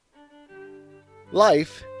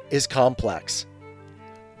Life is complex.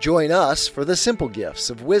 Join us for the simple gifts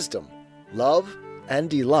of wisdom, love, and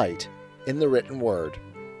delight in the written word.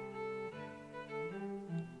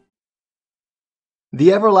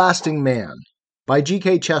 The Everlasting Man by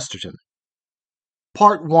G.K. Chesterton.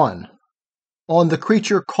 Part 1. On the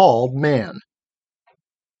Creature Called Man.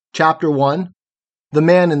 Chapter 1. The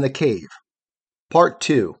Man in the Cave. Part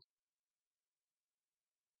 2.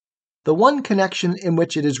 The one connection in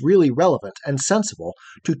which it is really relevant and sensible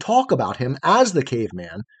to talk about him as the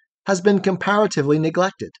caveman has been comparatively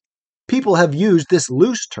neglected. People have used this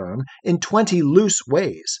loose term in 20 loose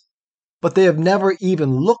ways, but they have never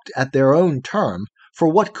even looked at their own term for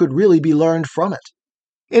what could really be learned from it.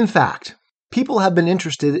 In fact, people have been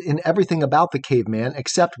interested in everything about the caveman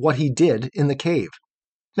except what he did in the cave.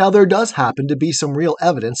 Now, there does happen to be some real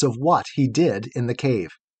evidence of what he did in the cave.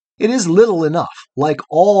 It is little enough, like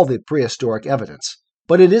all the prehistoric evidence,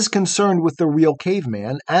 but it is concerned with the real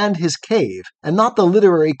caveman and his cave, and not the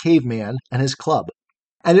literary caveman and his club.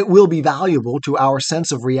 And it will be valuable to our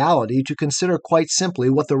sense of reality to consider quite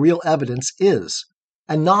simply what the real evidence is,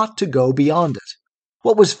 and not to go beyond it.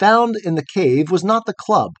 What was found in the cave was not the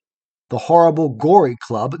club, the horrible, gory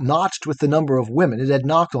club notched with the number of women it had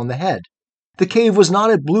knocked on the head. The cave was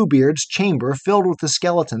not a Bluebeard's chamber filled with the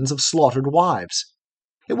skeletons of slaughtered wives.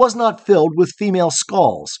 It was not filled with female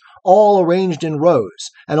skulls, all arranged in rows,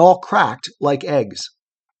 and all cracked like eggs.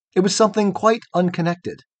 It was something quite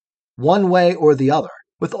unconnected, one way or the other,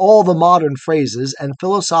 with all the modern phrases and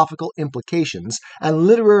philosophical implications and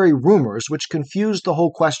literary rumors which confuse the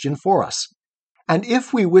whole question for us. And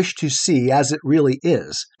if we wish to see, as it really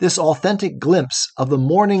is, this authentic glimpse of the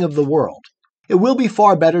morning of the world, it will be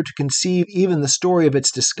far better to conceive even the story of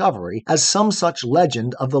its discovery as some such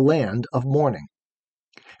legend of the land of morning.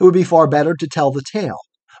 It would be far better to tell the tale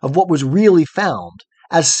of what was really found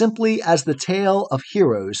as simply as the tale of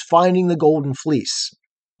heroes finding the golden fleece,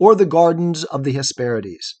 or the gardens of the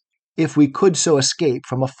Hesperides, if we could so escape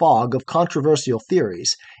from a fog of controversial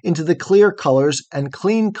theories into the clear colors and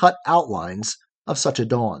clean-cut outlines of such a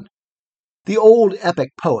dawn. The old epic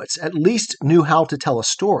poets at least knew how to tell a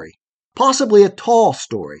story, possibly a tall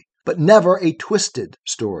story, but never a twisted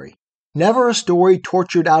story, never a story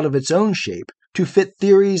tortured out of its own shape to fit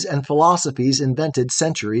theories and philosophies invented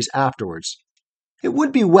centuries afterwards. It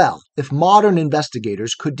would be well if modern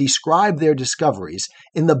investigators could describe their discoveries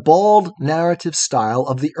in the bald narrative style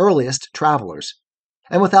of the earliest travelers,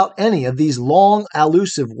 and without any of these long,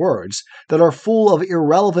 allusive words that are full of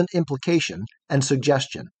irrelevant implication and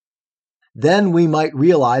suggestion. Then we might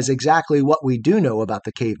realize exactly what we do know about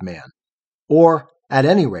the caveman, or, at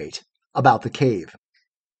any rate, about the cave.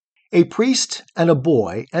 A priest and a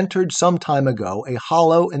boy entered some time ago a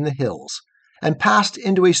hollow in the hills, and passed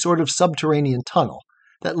into a sort of subterranean tunnel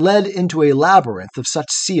that led into a labyrinth of such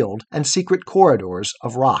sealed and secret corridors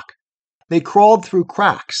of rock. They crawled through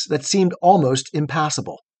cracks that seemed almost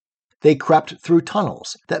impassable. They crept through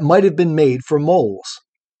tunnels that might have been made for moles.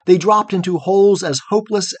 They dropped into holes as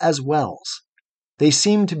hopeless as wells. They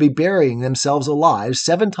seemed to be burying themselves alive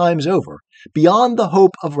 7 times over, beyond the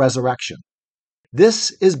hope of resurrection.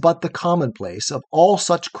 This is but the commonplace of all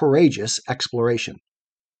such courageous exploration.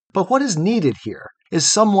 But what is needed here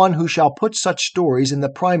is someone who shall put such stories in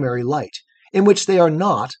the primary light, in which they are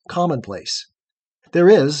not commonplace. There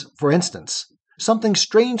is, for instance, something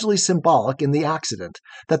strangely symbolic in the accident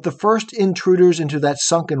that the first intruders into that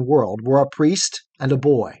sunken world were a priest and a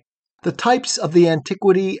boy, the types of the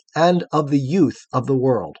antiquity and of the youth of the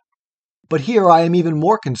world. But here I am even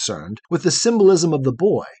more concerned with the symbolism of the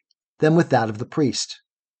boy than with that of the priest.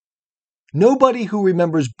 Nobody who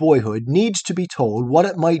remembers boyhood needs to be told what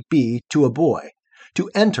it might be to a boy to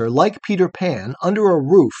enter like Peter Pan under a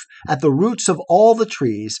roof at the roots of all the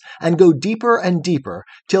trees and go deeper and deeper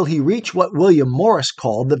till he reach what William Morris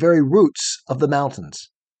called the very roots of the mountains.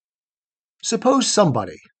 Suppose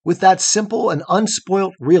somebody, with that simple and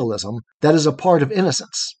unspoilt realism that is a part of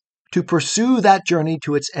innocence, to pursue that journey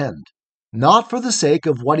to its end, not for the sake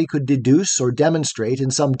of what he could deduce or demonstrate in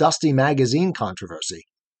some dusty magazine controversy,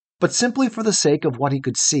 but simply for the sake of what he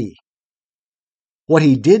could see. What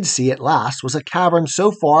he did see at last was a cavern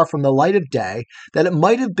so far from the light of day that it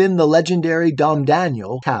might have been the legendary Dom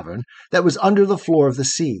Daniel cavern that was under the floor of the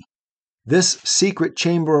sea. This secret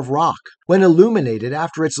chamber of rock, when illuminated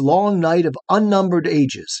after its long night of unnumbered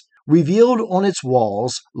ages, revealed on its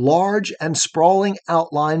walls large and sprawling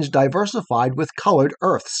outlines diversified with colored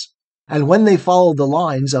earths. And when they followed the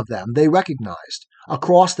lines of them, they recognized,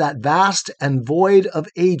 across that vast and void of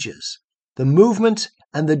ages, the movement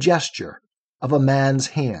and the gesture of a man's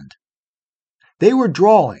hand. They were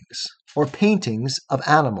drawings or paintings of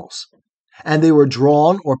animals, and they were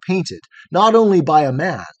drawn or painted not only by a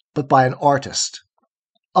man, but by an artist.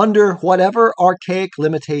 Under whatever archaic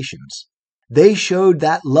limitations, they showed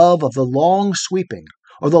that love of the long sweeping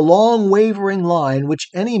or the long wavering line which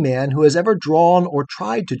any man who has ever drawn or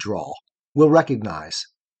tried to draw will recognize,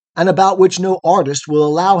 and about which no artist will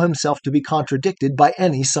allow himself to be contradicted by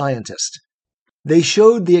any scientist. They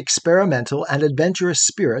showed the experimental and adventurous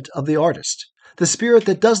spirit of the artist, the spirit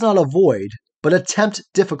that does not avoid but attempt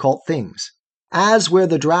difficult things, as where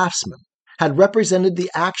the draftsman had represented the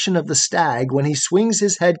action of the stag when he swings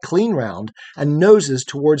his head clean round and noses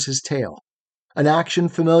towards his tail, an action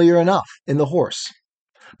familiar enough in the horse.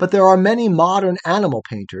 But there are many modern animal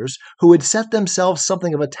painters who would set themselves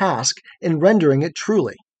something of a task in rendering it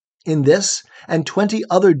truly. In this and 20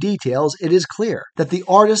 other details, it is clear that the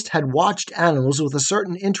artist had watched animals with a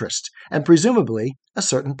certain interest and presumably a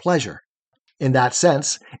certain pleasure. In that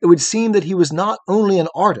sense, it would seem that he was not only an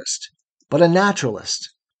artist, but a naturalist,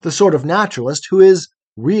 the sort of naturalist who is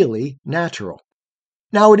really natural.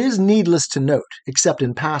 Now, it is needless to note, except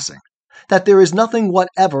in passing, that there is nothing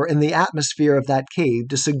whatever in the atmosphere of that cave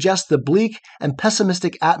to suggest the bleak and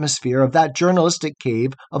pessimistic atmosphere of that journalistic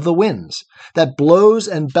cave of the winds, that blows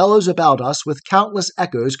and bellows about us with countless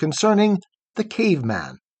echoes concerning the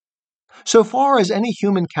caveman. So far as any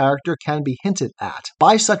human character can be hinted at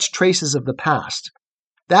by such traces of the past,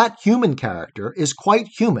 that human character is quite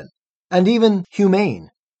human, and even humane.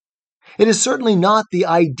 It is certainly not the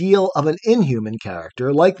ideal of an inhuman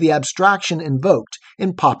character like the abstraction invoked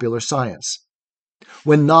in popular science.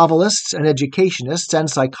 When novelists and educationists and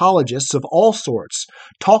psychologists of all sorts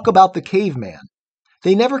talk about the caveman,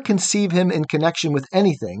 they never conceive him in connection with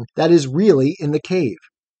anything that is really in the cave.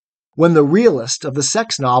 When the realist of the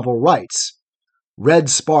sex novel writes, "Red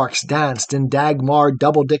sparks danced in Dagmar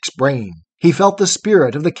Doubledick's brain. He felt the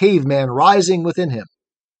spirit of the caveman rising within him,"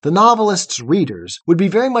 the novelist's readers would be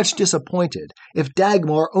very much disappointed if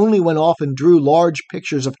Dagmar only went off and drew large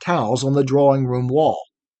pictures of cows on the drawing-room wall.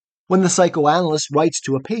 When the psychoanalyst writes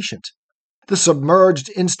to a patient, "The submerged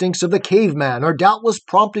instincts of the caveman are doubtless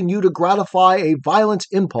prompting you to gratify a violent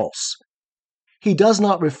impulse," he does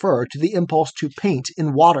not refer to the impulse to paint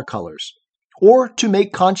in watercolors, or to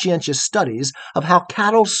make conscientious studies of how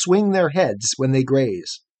cattle swing their heads when they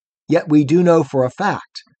graze. Yet we do know for a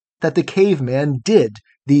fact that the caveman did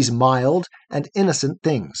these mild and innocent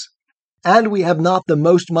things, and we have not the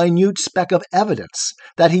most minute speck of evidence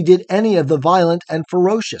that he did any of the violent and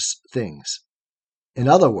ferocious things. In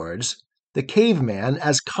other words, the caveman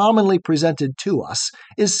as commonly presented to us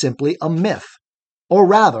is simply a myth, or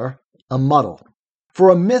rather, a muddle. For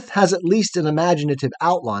a myth has at least an imaginative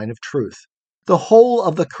outline of truth. The whole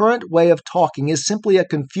of the current way of talking is simply a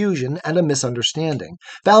confusion and a misunderstanding,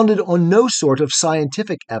 founded on no sort of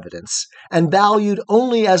scientific evidence, and valued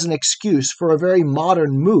only as an excuse for a very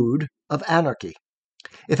modern mood of anarchy.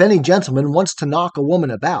 If any gentleman wants to knock a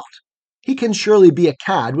woman about, he can surely be a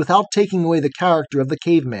cad without taking away the character of the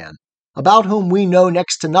caveman, about whom we know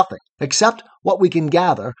next to nothing, except what we can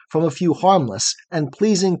gather from a few harmless and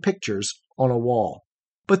pleasing pictures on a wall.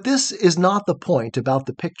 But this is not the point about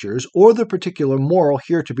the pictures or the particular moral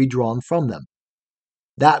here to be drawn from them.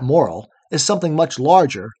 That moral is something much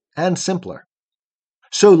larger and simpler.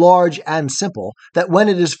 So large and simple that when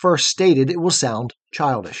it is first stated it will sound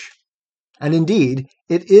childish. And indeed,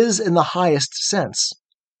 it is in the highest sense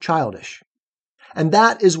childish. And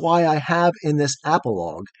that is why I have in this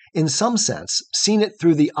apologue, in some sense, seen it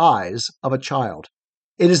through the eyes of a child.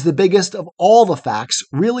 It is the biggest of all the facts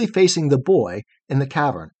really facing the boy in the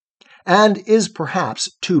cavern, and is perhaps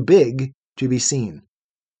too big to be seen.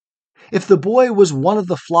 If the boy was one of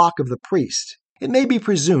the flock of the priest, it may be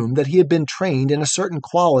presumed that he had been trained in a certain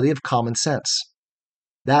quality of common sense.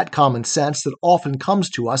 That common sense that often comes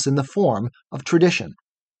to us in the form of tradition.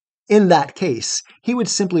 In that case, he would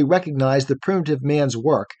simply recognize the primitive man's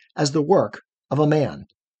work as the work of a man.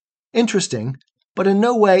 Interesting, but in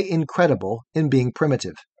no way incredible in being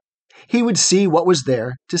primitive. He would see what was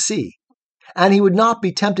there to see, and he would not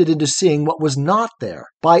be tempted into seeing what was not there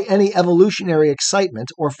by any evolutionary excitement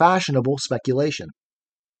or fashionable speculation.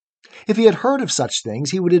 If he had heard of such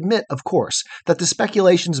things, he would admit, of course, that the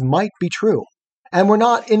speculations might be true, and were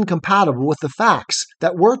not incompatible with the facts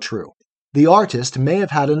that were true. The artist may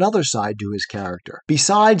have had another side to his character,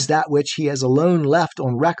 besides that which he has alone left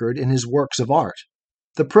on record in his works of art.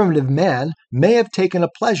 The primitive man may have taken a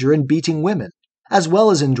pleasure in beating women, as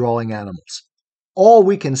well as in drawing animals. All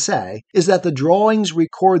we can say is that the drawings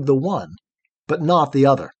record the one, but not the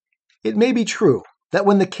other. It may be true that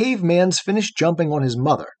when the caveman's finished jumping on his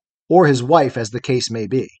mother, or his wife as the case may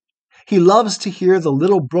be, he loves to hear the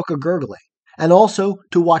little brook a-gurgling, and also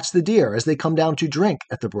to watch the deer as they come down to drink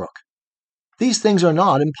at the brook. These things are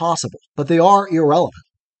not impossible, but they are irrelevant.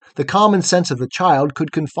 The common sense of the child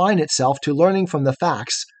could confine itself to learning from the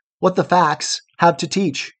facts what the facts have to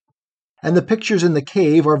teach. And the pictures in the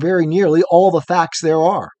cave are very nearly all the facts there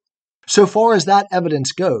are. So far as that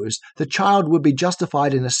evidence goes, the child would be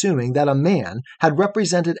justified in assuming that a man had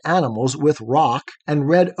represented animals with rock and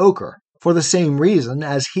red ochre, for the same reason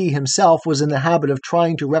as he himself was in the habit of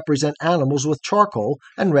trying to represent animals with charcoal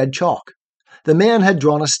and red chalk. The man had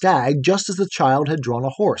drawn a stag just as the child had drawn a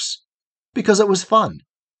horse, because it was fun.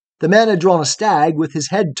 The man had drawn a stag with his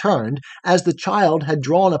head turned, as the child had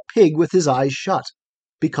drawn a pig with his eyes shut,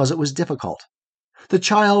 because it was difficult. The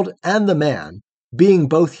child and the man, being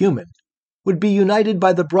both human, would be united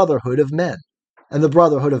by the brotherhood of men, and the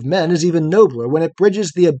brotherhood of men is even nobler when it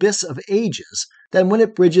bridges the abyss of ages than when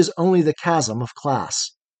it bridges only the chasm of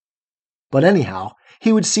class. But anyhow,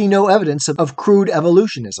 he would see no evidence of crude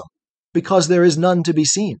evolutionism, because there is none to be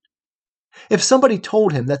seen. If somebody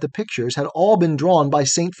told him that the pictures had all been drawn by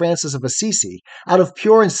St. Francis of Assisi out of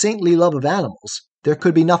pure and saintly love of animals, there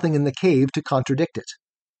could be nothing in the cave to contradict it.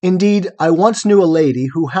 Indeed, I once knew a lady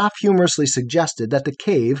who half-humorously suggested that the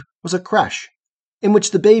cave was a creche, in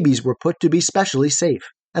which the babies were put to be specially safe,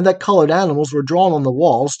 and that colored animals were drawn on the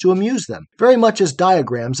walls to amuse them, very much as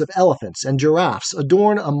diagrams of elephants and giraffes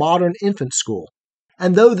adorn a modern infant school.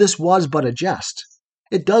 And though this was but a jest,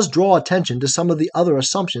 it does draw attention to some of the other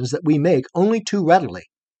assumptions that we make only too readily.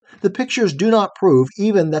 The pictures do not prove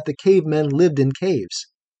even that the cavemen lived in caves,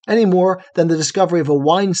 any more than the discovery of a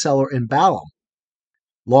wine cellar in Balaam,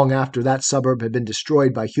 long after that suburb had been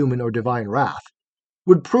destroyed by human or divine wrath,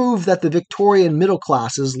 would prove that the Victorian middle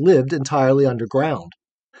classes lived entirely underground.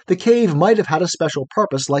 The cave might have had a special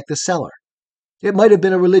purpose like the cellar. It might have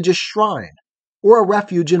been a religious shrine, or a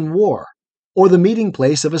refuge in war, or the meeting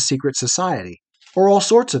place of a secret society, or all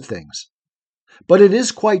sorts of things. But it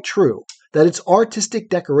is quite true that its artistic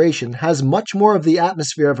decoration has much more of the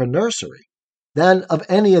atmosphere of a nursery than of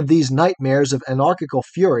any of these nightmares of anarchical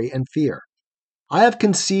fury and fear. I have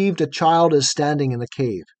conceived a child as standing in the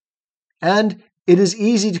cave, and it is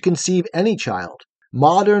easy to conceive any child,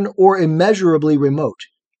 modern or immeasurably remote,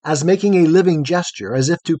 as making a living gesture as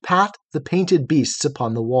if to pat the painted beasts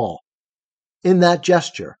upon the wall. In that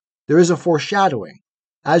gesture, there is a foreshadowing,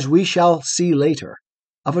 as we shall see later,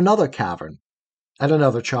 of another cavern and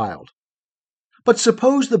another child. But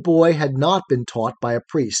suppose the boy had not been taught by a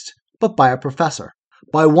priest, but by a professor,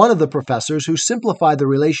 by one of the professors who simplify the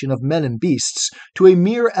relation of men and beasts to a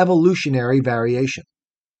mere evolutionary variation.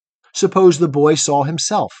 Suppose the boy saw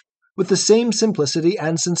himself, with the same simplicity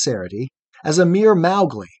and sincerity, as a mere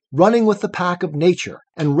Mowgli, running with the pack of nature,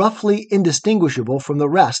 and roughly indistinguishable from the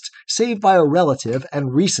rest save by a relative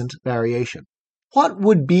and recent variation. What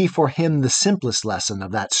would be for him the simplest lesson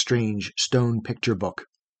of that strange stone picture book?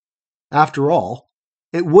 After all,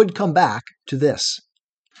 it would come back to this,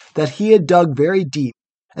 that he had dug very deep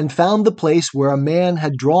and found the place where a man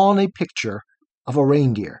had drawn a picture of a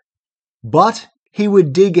reindeer. But he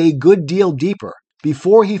would dig a good deal deeper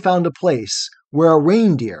before he found a place where a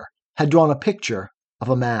reindeer had drawn a picture of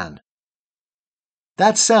a man.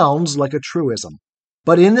 That sounds like a truism,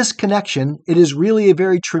 but in this connection it is really a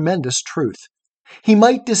very tremendous truth. He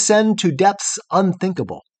might descend to depths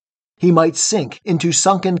unthinkable. He might sink into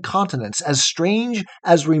sunken continents as strange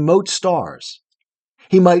as remote stars.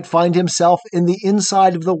 He might find himself in the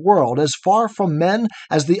inside of the world as far from men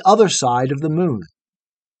as the other side of the moon.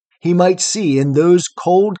 He might see in those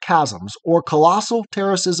cold chasms or colossal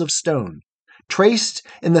terraces of stone, traced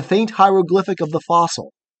in the faint hieroglyphic of the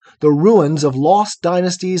fossil, the ruins of lost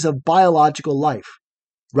dynasties of biological life,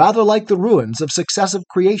 rather like the ruins of successive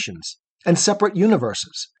creations and separate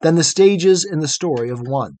universes than the stages in the story of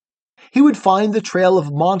one. He would find the trail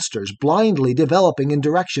of monsters blindly developing in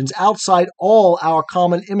directions outside all our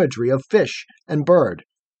common imagery of fish and bird,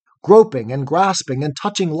 groping and grasping and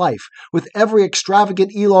touching life with every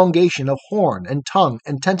extravagant elongation of horn and tongue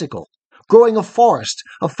and tentacle, growing a forest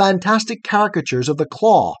of fantastic caricatures of the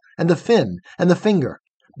claw and the fin and the finger.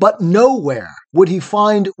 But nowhere would he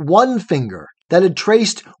find one finger that had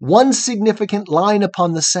traced one significant line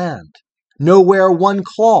upon the sand, nowhere one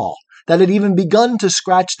claw that had even begun to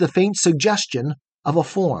scratch the faint suggestion of a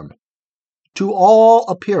form. To all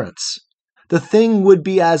appearance, the thing would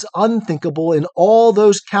be as unthinkable in all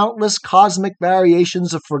those countless cosmic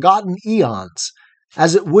variations of forgotten eons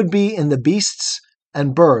as it would be in the beasts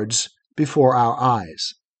and birds before our eyes.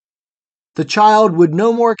 The child would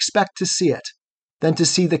no more expect to see it than to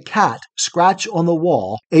see the cat scratch on the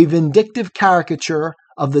wall a vindictive caricature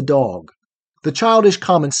of the dog, The childish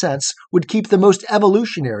common sense would keep the most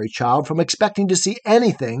evolutionary child from expecting to see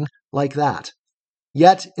anything like that.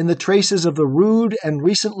 Yet, in the traces of the rude and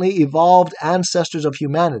recently evolved ancestors of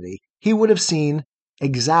humanity, he would have seen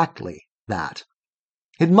exactly that.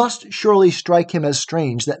 It must surely strike him as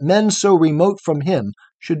strange that men so remote from him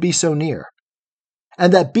should be so near,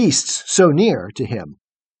 and that beasts so near to him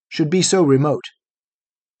should be so remote.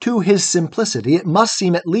 To his simplicity, it must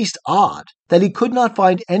seem at least odd that he could not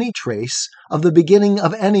find any trace of the beginning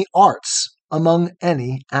of any arts among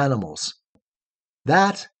any animals.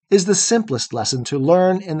 That is the simplest lesson to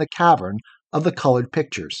learn in the cavern of the colored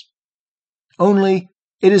pictures. Only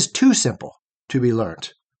it is too simple to be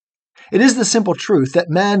learnt. It is the simple truth that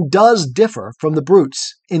man does differ from the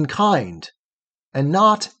brutes in kind and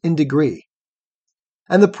not in degree.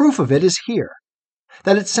 And the proof of it is here,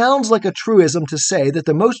 that it sounds like a truism to say that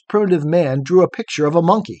the most primitive man drew a picture of a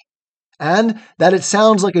monkey, and that it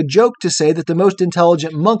sounds like a joke to say that the most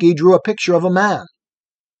intelligent monkey drew a picture of a man.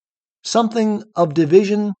 Something of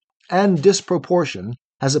division and disproportion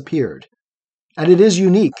has appeared, and it is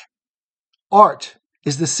unique. Art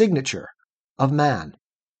is the signature of man.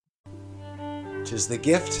 'Tis the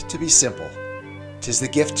gift to be simple. 'Tis the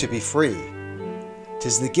gift to be free.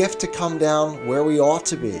 'Tis the gift to come down where we ought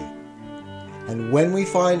to be. And when we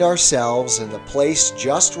find ourselves in the place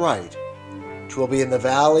just right, 'twill be in the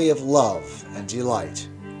valley of love and delight.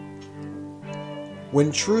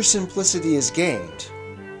 When true simplicity is gained,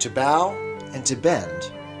 to bow and to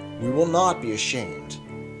bend, we will not be ashamed.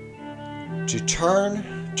 To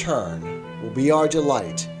turn will be our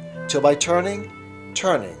delight, till by turning,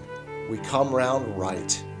 we come round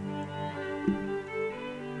right.